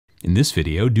In this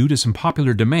video, due to some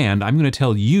popular demand, I'm going to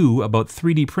tell you about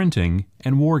 3D printing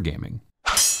and wargaming.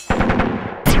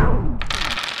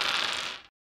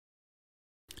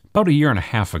 About a year and a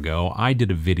half ago, I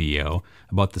did a video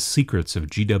about the secrets of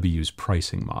GW's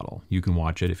pricing model. You can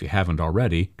watch it if you haven't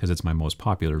already, because it's my most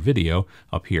popular video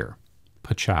up here.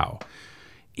 Pachow.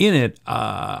 In it,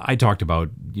 I talked about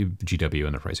GW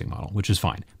and the pricing model, which is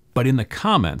fine. But in the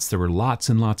comments, there were lots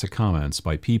and lots of comments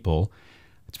by people.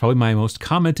 It's probably my most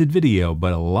commented video,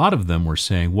 but a lot of them were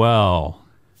saying, well,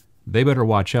 they better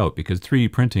watch out because 3D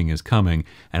printing is coming,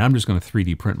 and I'm just going to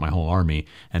 3D print my whole army,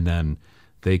 and then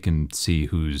they can see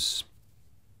who's,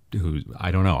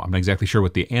 I don't know. I'm not exactly sure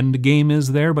what the end game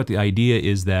is there, but the idea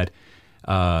is that,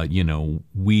 you know,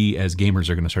 we as gamers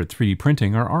are going to start 3D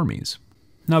printing our armies.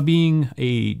 Now, being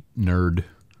a nerd,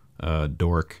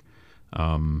 dork,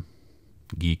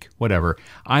 geek, whatever,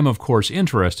 I'm of course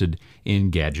interested in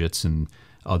gadgets and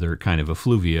other kind of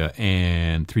effluvia,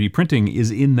 and 3D printing is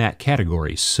in that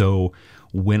category. So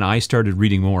when I started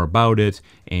reading more about it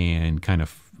and kind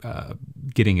of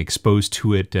getting exposed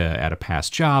to it at a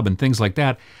past job and things like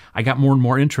that, I got more and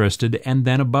more interested, and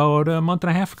then about a month and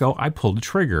a half ago, I pulled the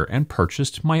trigger and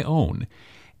purchased my own.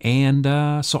 And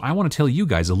so I want to tell you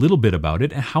guys a little bit about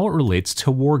it and how it relates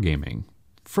to wargaming,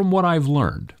 from what I've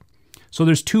learned. So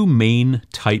there's two main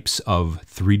types of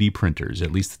 3D printers,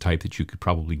 at least the type that you could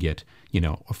probably get, you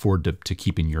know, afford to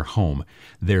keep in your home.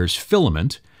 There's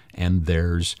filament, and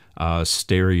there's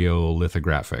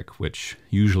stereolithographic, which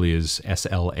usually is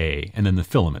SLA, and then the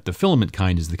filament. The filament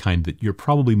kind is the kind that you're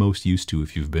probably most used to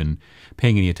if you've been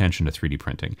paying any attention to 3D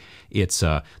printing. It's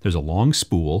there's a long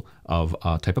spool of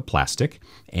a type of plastic,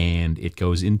 and it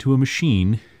goes into a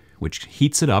machine which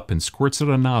heats it up and squirts it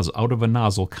out of a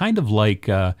nozzle, kind of like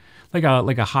a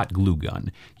hot glue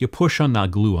gun. You push on the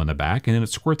glue on the back, and then it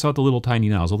squirts out the little tiny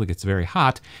nozzle that gets very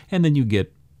hot, and then you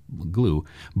get glue.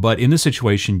 But in this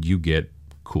situation, you get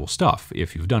cool stuff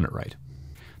if you've done it right.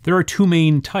 There are two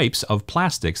main types of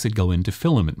plastics that go into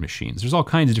filament machines. There's all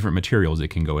kinds of different materials that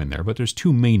can go in there, but there's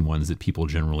two main ones that people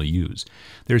generally use.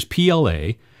 There's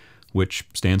PLA, which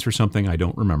stands for something I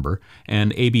don't remember,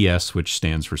 and ABS, which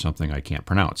stands for something I can't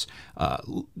pronounce.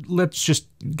 Let's just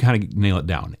kind of nail it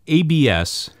down.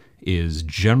 ABS is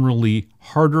generally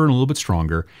harder and a little bit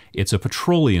stronger. It's a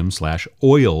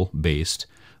petroleum/oil-based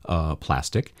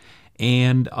plastic,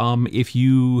 and if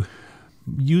you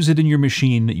use it in your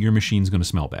machine's going to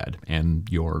smell bad, and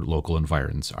your local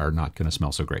environs are not going to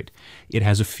smell so great. It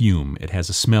has a fume, it has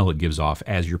a smell it gives off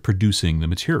as you're producing the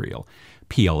material.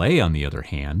 PLA, on the other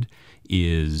hand,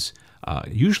 is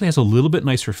usually has a little bit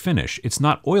nicer finish. It's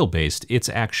not oil-based, it's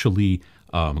actually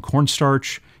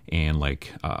cornstarch and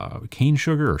like cane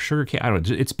sugar or sugar cane. I don't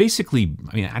know. It's basically,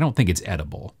 I mean, I don't think it's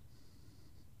edible.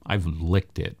 I've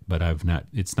licked it, but I've not.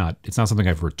 It's not something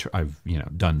I've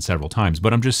done several times.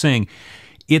 But I'm just saying,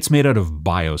 it's made out of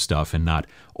bio stuff and not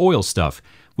oil stuff,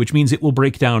 which means it will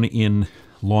break down in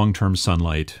long-term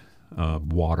sunlight,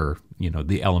 water, you know,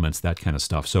 the elements, that kind of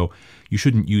stuff. So you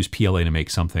shouldn't use PLA to make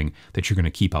something that you're going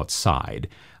to keep outside.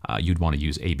 You'd want to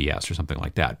use ABS or something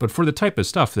like that. But for the type of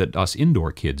stuff that us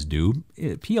indoor kids do,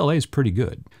 PLA is pretty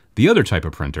good. The other type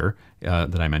of printer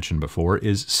that I mentioned before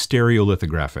is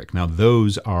stereolithographic. Now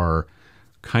those are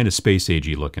kind of space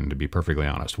agey looking, to be perfectly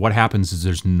honest. What happens is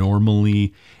there's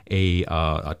normally a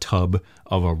tub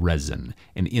of a resin,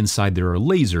 and inside there are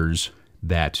lasers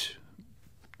that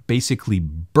basically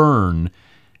burn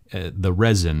the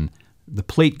resin. The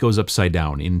plate goes upside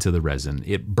down into the resin.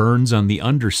 It burns on the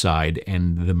underside,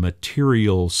 and the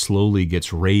material slowly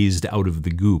gets raised out of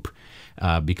the goop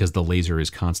because the laser is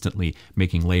constantly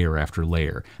making layer after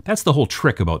layer. That's the whole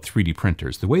trick about 3D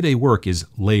printers. The way they work is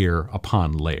layer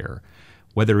upon layer.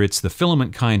 Whether it's the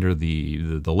filament kind or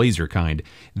the laser kind,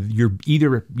 you're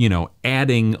either, you know,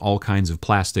 adding all kinds of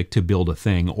plastic to build a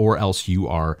thing, or else you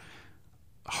are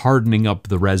hardening up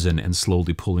the resin and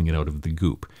slowly pulling it out of the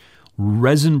goop.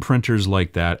 Resin printers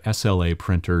like that, SLA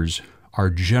printers, are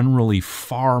generally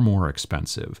far more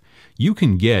expensive. You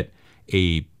can get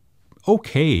a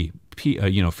okay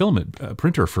filament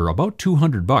printer for about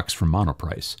 $200 from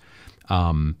Monoprice.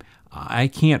 I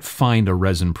can't find a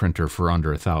resin printer for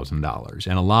under $1,000,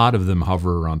 and a lot of them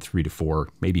hover around $3,000 to $4,000,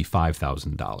 maybe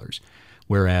 $5,000.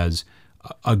 Whereas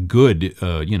a good,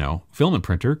 filament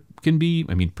printer can be,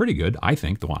 I mean, pretty good. I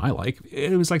think the one I like,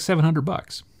 it was like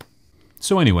 $700.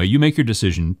 So anyway, you make your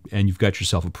decision and you've got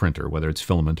yourself a printer, whether it's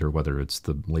filament or whether it's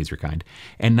the laser kind.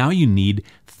 And now you need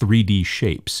 3D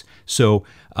shapes. So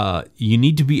you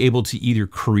need to be able to either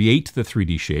create the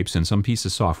 3D shapes in some piece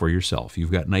of software yourself.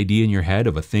 You've got an idea in your head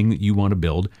of a thing that you want to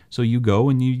build. So you go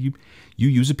and you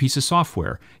use a piece of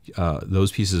software.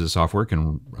 Those pieces of software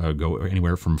can go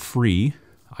anywhere from free.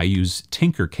 I use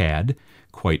Tinkercad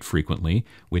quite frequently,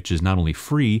 which is not only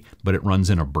free, but it runs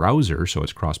in a browser, so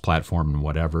it's cross-platform and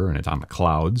whatever, and it's on the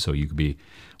cloud, so you could be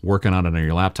working on it on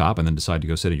your laptop and then decide to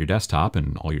go sit at your desktop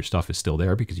and all your stuff is still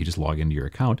there because you just log into your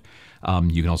account.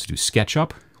 You can also do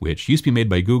SketchUp, which used to be made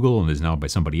by Google and is now by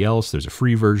somebody else. There's a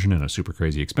free version and a super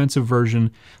crazy expensive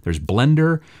version. There's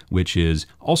Blender, which is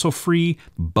also free,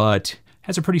 but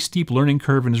has a pretty steep learning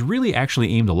curve and is really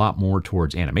actually aimed a lot more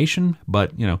towards animation.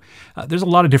 But, you know, there's a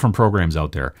lot of different programs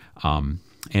out there.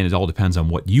 And it all depends on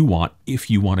what you want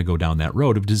if you want to go down that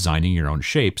road of designing your own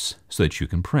shapes so that you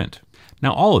can print.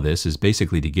 Now, all of this is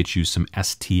basically to get you some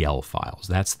STL files.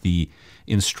 That's the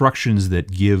instructions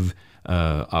that give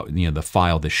the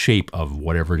file the shape of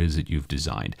whatever it is that you've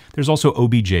designed. There's also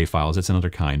OBJ files. That's another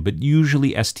kind. But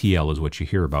usually STL is what you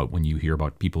hear about when you hear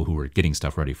about people who are getting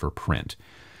stuff ready for print.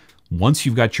 Once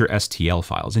you've got your STL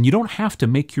files, and you don't have to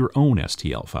make your own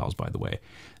STL files, by the way.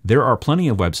 There are plenty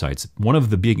of websites, one of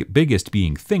the biggest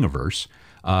being Thingiverse,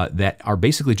 that are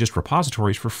basically just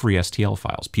repositories for free STL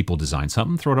files. People design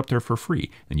something, throw it up there for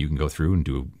free, and you can go through and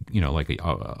do, you know, like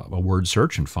a word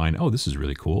search and find, oh, this is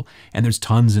really cool. And there's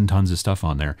tons and tons of stuff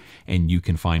on there, and you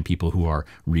can find people who are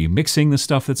remixing the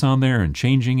stuff that's on there and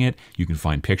changing it. You can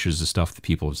find pictures of stuff that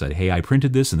people have said, hey, I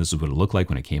printed this, and this is what it looked like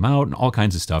when it came out, and all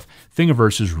kinds of stuff.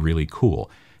 Thingiverse is really cool,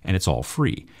 and it's all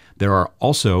free. There are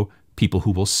also people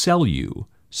who will sell you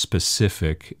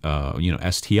specific,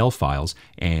 STL files.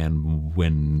 And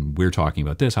when we're talking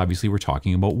about this, obviously we're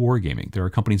talking about wargaming. There are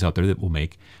companies out there that will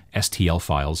make STL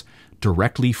files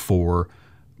directly for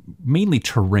mainly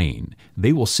terrain.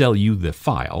 They will sell you the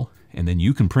file, and then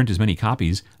you can print as many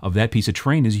copies of that piece of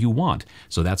terrain as you want.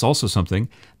 So that's also something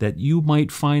that you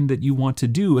might find that you want to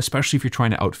do, especially if you're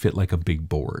trying to outfit like a big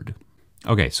board.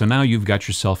 Okay, so now you've got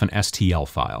yourself an STL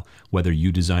file, whether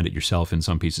you designed it yourself in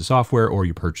some piece of software or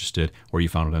you purchased it or you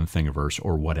found it on Thingiverse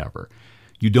or whatever.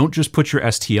 You don't just put your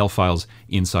STL files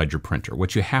inside your printer.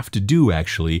 What you have to do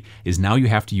actually is now you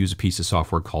have to use a piece of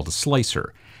software called a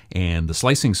slicer. And the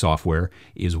slicing software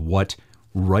is what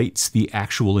writes the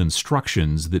actual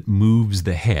instructions that moves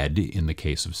the head, in the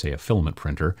case of, say, a filament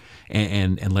printer,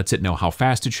 and lets it know how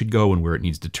fast it should go and where it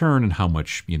needs to turn and how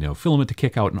much, filament to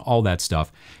kick out and all that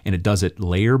stuff. And it does it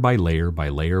layer by layer by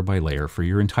layer by layer for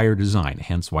your entire design,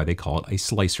 hence why they call it a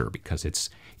slicer, because it's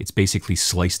basically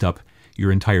sliced up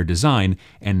your entire design,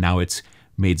 and now it's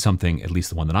made something, at least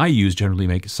the one that I use, generally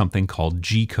makes something called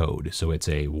G-code. So it's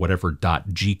a whatever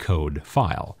 .G-code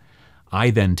file. I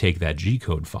then take that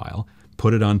G-code file,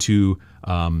 put it onto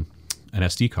an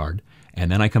SD card,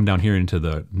 and then I come down here into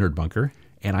the Nerd Bunker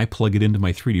and I plug it into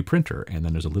my 3D printer. And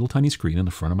then there's a little tiny screen in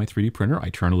the front of my 3D printer. I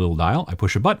turn a little dial, I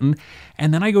push a button,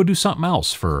 and then I go do something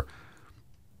else for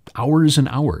hours and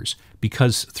hours,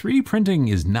 because 3D printing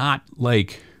is not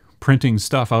like printing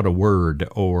stuff out of Word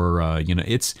or,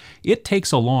 it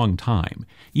takes a long time.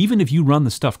 Even if you run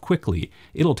the stuff quickly,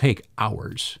 it'll take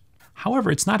hours.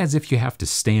 However, it's not as if you have to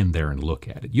stand there and look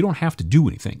at it. You don't have to do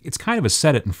anything. It's kind of a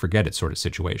set it and forget it sort of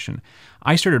situation.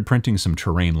 I started printing some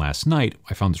terrain last night.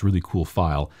 I found this really cool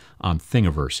file on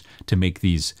Thingiverse to make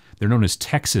these. They're known as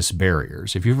Texas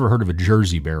barriers. If you've ever heard of a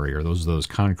Jersey barrier, those are those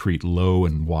concrete low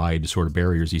and wide sort of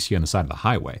barriers you see on the side of the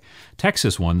highway.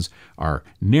 Texas ones are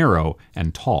narrow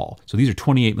and tall. So these are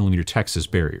 28mm Texas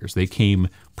barriers. They came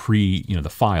the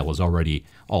file is already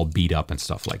all beat up and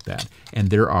stuff like that. And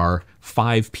there are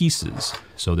 5 pieces.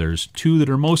 So there's 2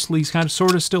 that are mostly kind of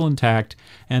sort of still intact,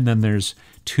 and then there's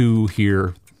 2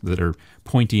 here that are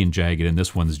pointy and jagged, and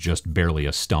this one's just barely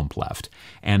a stump left.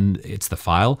 And it's the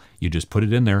file, you just put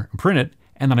it in there and print it,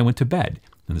 and then I went to bed.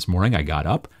 And this morning I got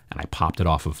up and I popped it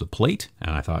off of the plate,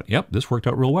 and I thought, yep, this worked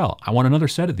out real well. I want another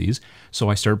set of these. So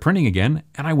I started printing again,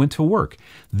 and I went to work.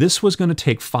 This was going to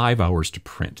take 5 hours to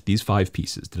print, these 5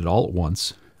 pieces. Did it all at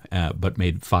once, but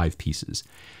made 5 pieces.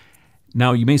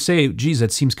 Now, you may say, geez,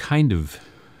 that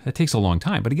takes a long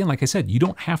time. But again, like I said, you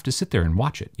don't have to sit there and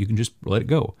watch it. You can just let it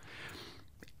go.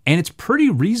 And it's pretty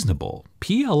reasonable.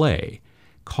 PLA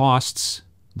costs,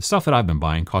 the stuff that I've been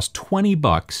buying, costs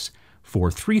 $20 for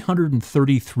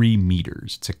 333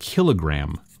 meters. It's a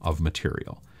kilogram of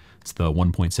material. It's the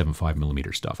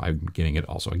 1.75mm stuff. I'm getting it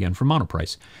also, again, from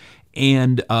Monoprice.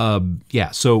 And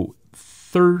so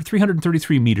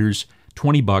 333 meters,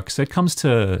 $20, that comes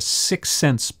to 6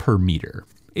 cents per meter.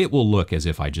 It will look as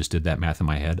if I just did that math in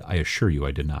my head. I assure you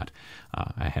I did not.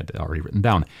 I had it already written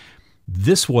down.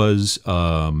 This was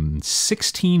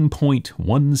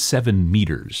 16.17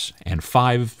 meters and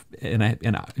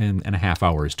 5.5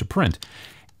 hours to print.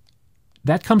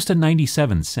 That comes to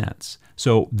 97 cents.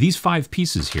 So these 5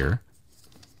 pieces here,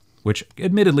 which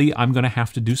admittedly I'm going to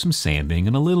have to do some sanding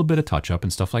and a little bit of touch-up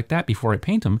and stuff like that before I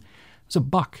paint them, it's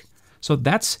 $1. So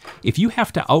that's, if you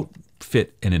have to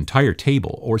outfit an entire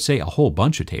table, or say a whole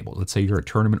bunch of tables, let's say you're a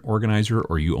tournament organizer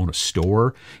or you own a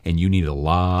store and you need a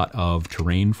lot of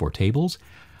terrain for tables,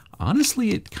 honestly,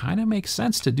 it kind of makes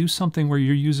sense to do something where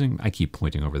you're using, I keep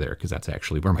pointing over there because that's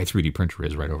actually where my 3D printer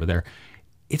is, right over there.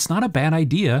 It's not a bad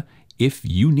idea if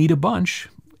you need a bunch,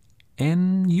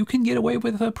 and you can get away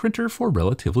with a printer for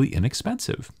relatively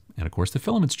inexpensive. And of course, the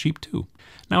filament's cheap too.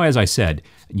 Now, as I said,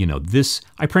 you know,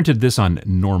 I printed this on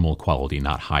normal quality,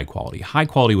 not high quality. High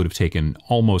quality would have taken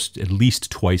almost at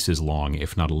least twice as long,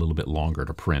 if not a little bit longer,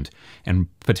 to print, and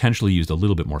potentially used a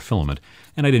little bit more filament.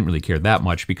 And I didn't really care that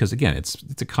much because, again,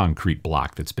 it's a concrete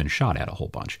block that's been shot at a whole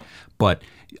bunch. But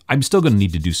I'm still going to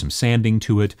need to do some sanding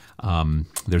to it.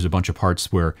 There's a bunch of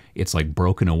parts where it's like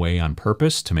broken away on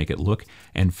purpose to make it look.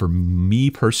 And for me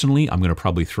personally, I'm going to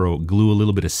probably glue a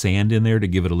little bit of sand in there to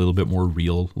give it a little bit more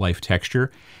real life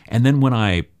texture. And then when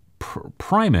I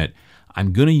prime it,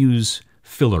 I'm going to use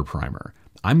filler primer.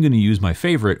 I'm going to use my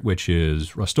favorite, which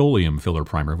is Rust-Oleum filler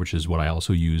primer, which is what I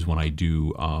also use when I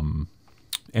do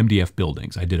MDF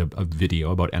buildings. I did a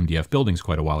video about MDF buildings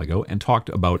quite a while ago and talked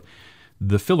about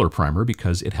the filler primer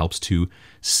because it helps to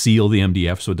seal the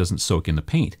MDF so it doesn't soak in the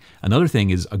paint. Another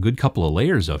thing is a good couple of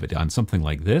layers of it on something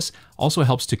like this also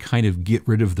helps to kind of get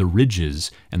rid of the ridges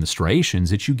and the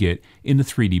striations that you get in the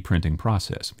 3D printing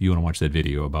process. If you want to watch that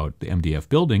video about the MDF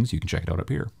buildings, you can check it out up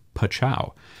here.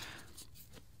 Pachow.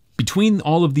 Between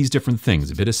all of these different things,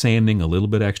 a bit of sanding, a little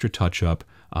bit extra touch-up,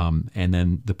 and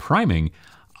then the priming,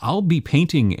 I'll be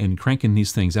painting and cranking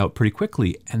these things out pretty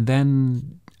quickly, and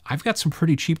then I've got some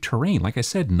pretty cheap terrain. Like I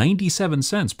said, 97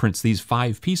 cents prints these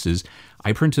 5 pieces.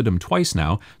 I printed them twice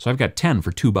now, so I've got 10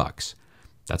 for $2.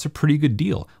 That's a pretty good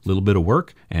deal. A little bit of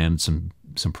work and some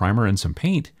primer and some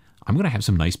paint. I'm going to have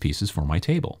some nice pieces for my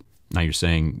table. Now you're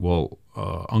saying, well,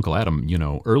 Uncle Adam, you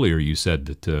know, earlier you said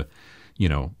that, you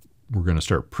know, we're going to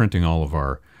start printing all of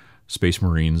our Space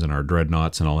Marines and our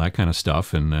Dreadnoughts and all that kind of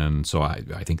stuff. And then, so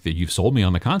I think that you've sold me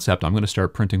on the concept. I'm going to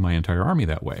start printing my entire army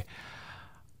that way.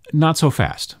 Not so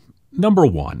fast. Number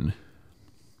one,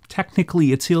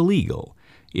 technically it's illegal.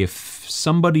 If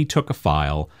somebody took a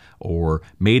file or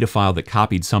made a file that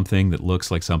copied something that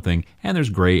looks like something, and there's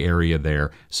gray area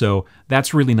there, so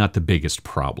that's really not the biggest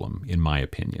problem, in my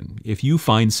opinion. If you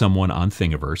find someone on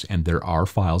Thingiverse, and there are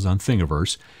files on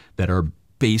Thingiverse that are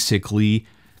basically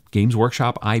Games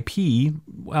Workshop IP,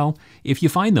 well, if you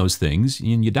find those things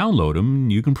and you download them,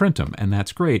 you can print them, and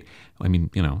that's great. I mean,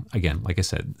 you know, again, like I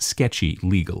said, sketchy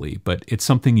legally, but it's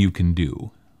something you can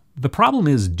do. The problem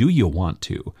is, do you want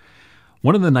to?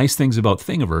 One of the nice things about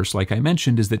Thingiverse, like I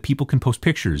mentioned, is that people can post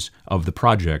pictures of the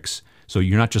projects, so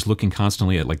you're not just looking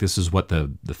constantly at, like, this is what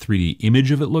the 3D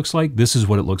image of it looks like, this is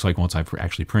what it looks like once I've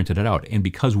actually printed it out. And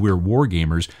because we're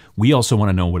wargamers, we also want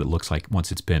to know what it looks like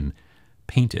once it's been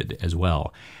painted as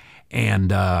well.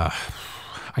 And I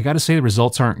got to say the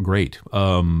results aren't great.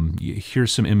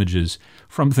 Here's some images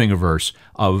from Thingiverse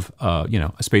of, you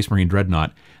know, a Space Marine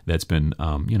Dreadnought that's been,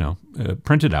 you know,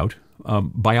 printed out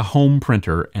by a home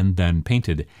printer and then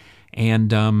painted.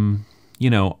 And, you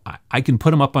know, I can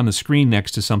put them up on the screen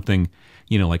next to something,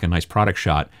 you know, like a nice product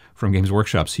shot from Games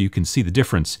Workshop so you can see the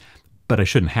difference, but I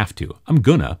shouldn't have to. I'm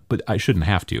gonna, but I shouldn't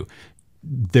have to.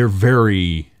 They're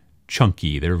very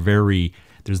chunky.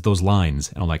 There's those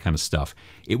lines and all that kind of stuff.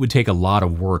 It would take a lot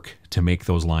of work to make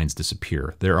those lines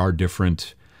disappear. There are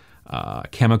different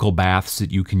chemical baths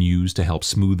that you can use to help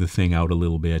smooth the thing out a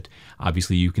little bit.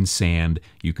 Obviously, you can sand,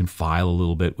 you can file a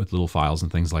little bit with little files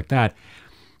and things like that.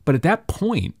 But at that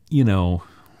point, you know,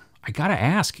 I gotta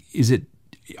ask,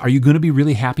 are you going to be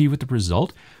really happy with the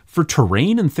result? For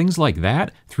terrain and things like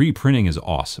that, 3D printing is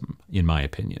awesome, in my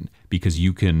opinion, because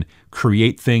you can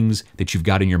create things that you've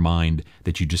got in your mind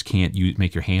that you just can't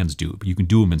make your hands do. But you can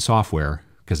do them in software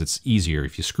because it's easier.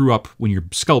 If you screw up when you're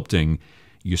sculpting,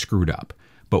 you screwed up.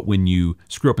 But when you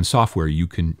screw up in software, you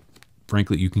can,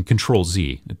 frankly, you can Control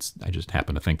Z. I just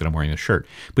happen to think that I'm wearing this shirt.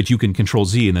 But you can Control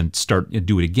Z and then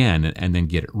do it again and then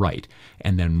get it right.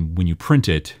 And then when you print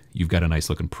it, you've got a nice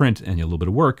looking print and a little bit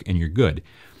of work and you're good.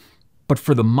 But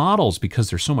for the models, because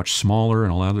they're so much smaller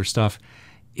and all that other stuff,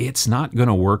 it's not going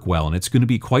to work well. And it's going to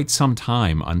be quite some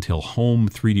time until home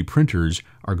 3D printers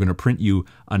are going to print you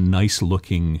a nice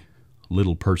looking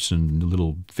little person,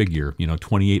 little figure,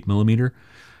 28 millimeter,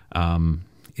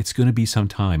 it's going to be some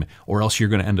time, or else you're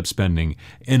going to end up spending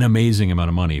an amazing amount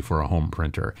of money for a home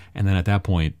printer. And then at that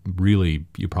point, really,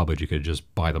 you probably could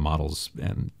just buy the models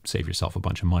and save yourself a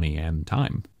bunch of money and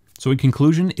time. So in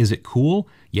conclusion, is it cool?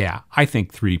 Yeah, I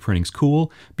think 3D printing's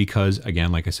cool because,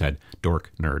 again, like I said,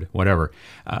 dork, nerd, whatever,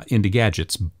 into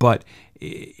gadgets. But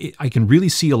I can really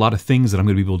see a lot of things that I'm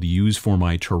going to be able to use for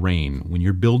my terrain. When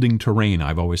you're building terrain,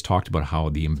 I've always talked about how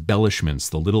the embellishments,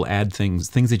 the little things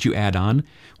that you add on,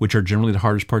 which are generally the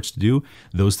hardest parts to do,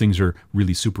 those things are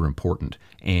really super important.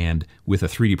 And with a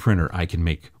 3D printer, I can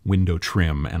make window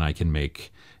trim and I can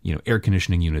make air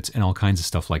conditioning units and all kinds of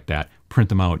stuff like that, print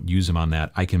them out, use them on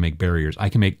that. I can make barriers. I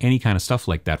can make any kind of stuff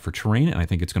like that for terrain, and I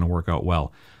think it's going to work out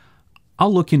well.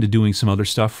 I'll look into doing some other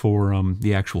stuff for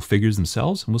the actual figures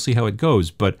themselves, and we'll see how it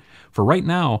goes. But for right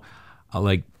now,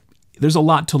 there's a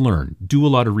lot to learn. Do a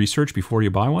lot of research before you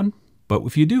buy one, but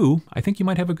if you do, I think you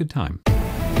might have a good time.